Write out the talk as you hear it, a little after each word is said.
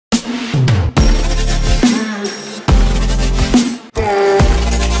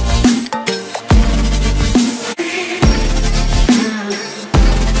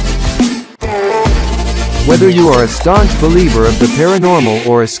Whether you are a staunch believer of the paranormal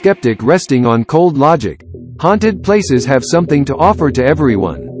or a skeptic resting on cold logic, haunted places have something to offer to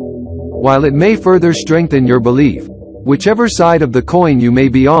everyone. While it may further strengthen your belief, whichever side of the coin you may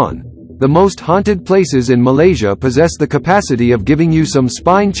be on, the most haunted places in Malaysia possess the capacity of giving you some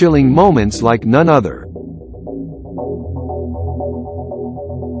spine-chilling moments like none other.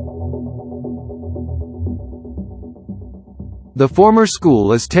 The former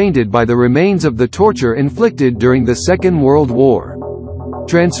school is tainted by the remains of the torture inflicted during the Second World War.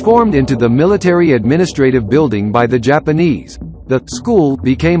 Transformed into the military administrative building by the Japanese, the school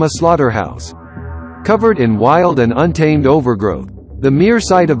became a slaughterhouse. Covered in wild and untamed overgrowth, the mere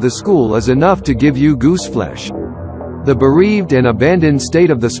sight of the school is enough to give you gooseflesh. The bereaved and abandoned state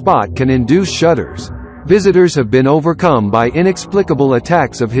of the spot can induce shudders. Visitors have been overcome by inexplicable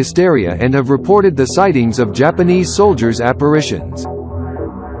attacks of hysteria and have reported the sightings of Japanese soldiers' apparitions.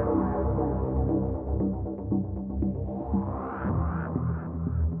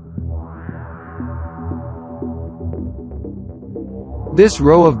 This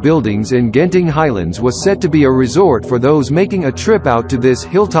row of buildings in Genting Highlands was set to be a resort for those making a trip out to this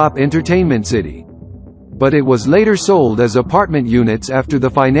hilltop entertainment city. But it was later sold as apartment units after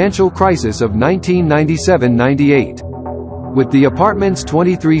the financial crisis of 1997-98. With the apartment's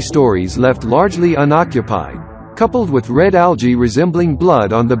 23 stories left largely unoccupied, coupled with red algae resembling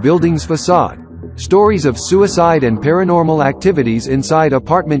blood on the building's facade, stories of suicide and paranormal activities inside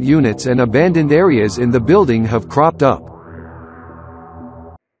apartment units and abandoned areas in the building have cropped up.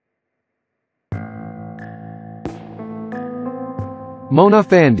 Mona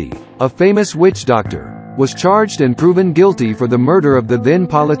Fandi, a famous witch doctor, was charged and proven guilty for the murder of the then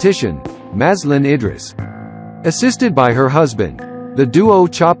politician, Mazlan Idris. Assisted by her husband, the duo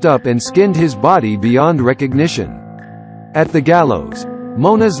chopped up and skinned his body beyond recognition. At the gallows,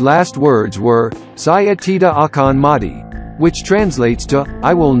 Mona's last words were, "Saya tidak akan mati," which translates to,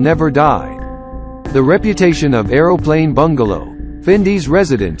 "I will never die." The reputation of Aeroplane Bungalow, Fendi's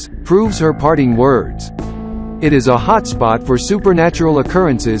residence, proves her parting words. It is a hotspot for supernatural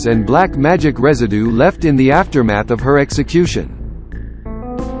occurrences and black magic residue left in the aftermath of her execution.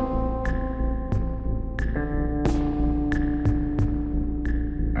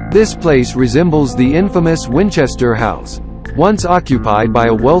 This place resembles the infamous Winchester House. Once occupied by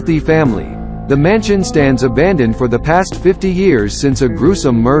a wealthy family, the mansion stands abandoned for the past 50 years since a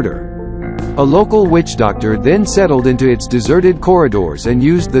gruesome murder. A local witch doctor then settled into its deserted corridors and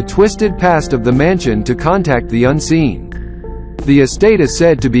used the twisted past of the mansion to contact the unseen. The estate is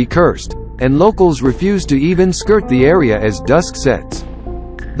said to be cursed, and locals refuse to even skirt the area as dusk sets.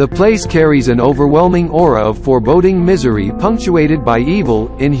 The place carries an overwhelming aura of foreboding misery punctuated by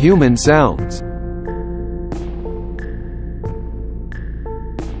evil, inhuman sounds.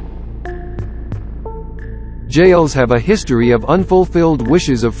 Jails have a history of unfulfilled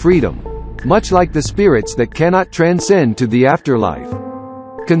wishes of freedom, much like the spirits that cannot transcend to the afterlife.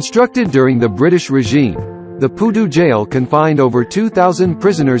 Constructed during the British regime, the Pudu jail confined over 2,000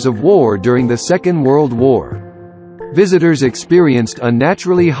 prisoners of war during the Second World War. Visitors experienced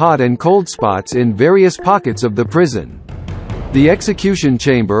unnaturally hot and cold spots in various pockets of the prison. The execution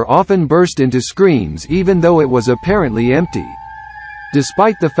chamber often burst into screams even though it was apparently empty.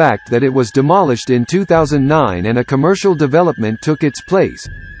 Despite the fact that it was demolished in 2009 and a commercial development took its place,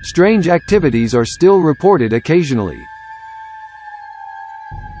 strange activities are still reported occasionally.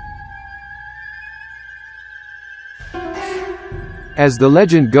 As the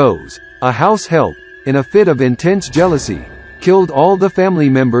legend goes, a house help, in a fit of intense jealousy, killed all the family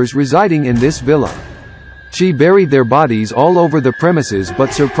members residing in this villa. She buried their bodies all over the premises,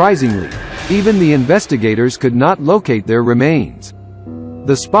 but surprisingly, even the investigators could not locate their remains.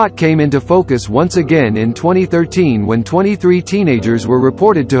 The spot came into focus once again in 2013 when 23 teenagers were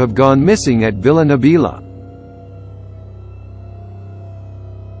reported to have gone missing at Villa Nabila.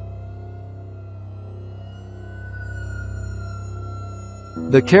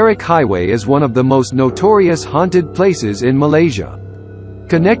 The Karak Highway is one of the most notorious haunted places in Malaysia.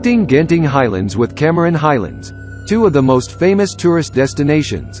 Connecting Genting Highlands with Cameron Highlands, two of the most famous tourist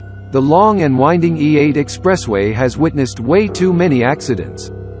destinations, the long and winding E8 expressway has witnessed way too many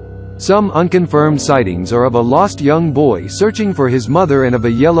accidents. Some unconfirmed sightings are of a lost young boy searching for his mother and of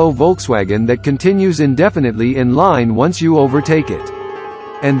a yellow Volkswagen that continues indefinitely in line once you overtake it.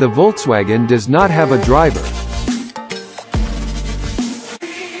 And the Volkswagen does not have a driver.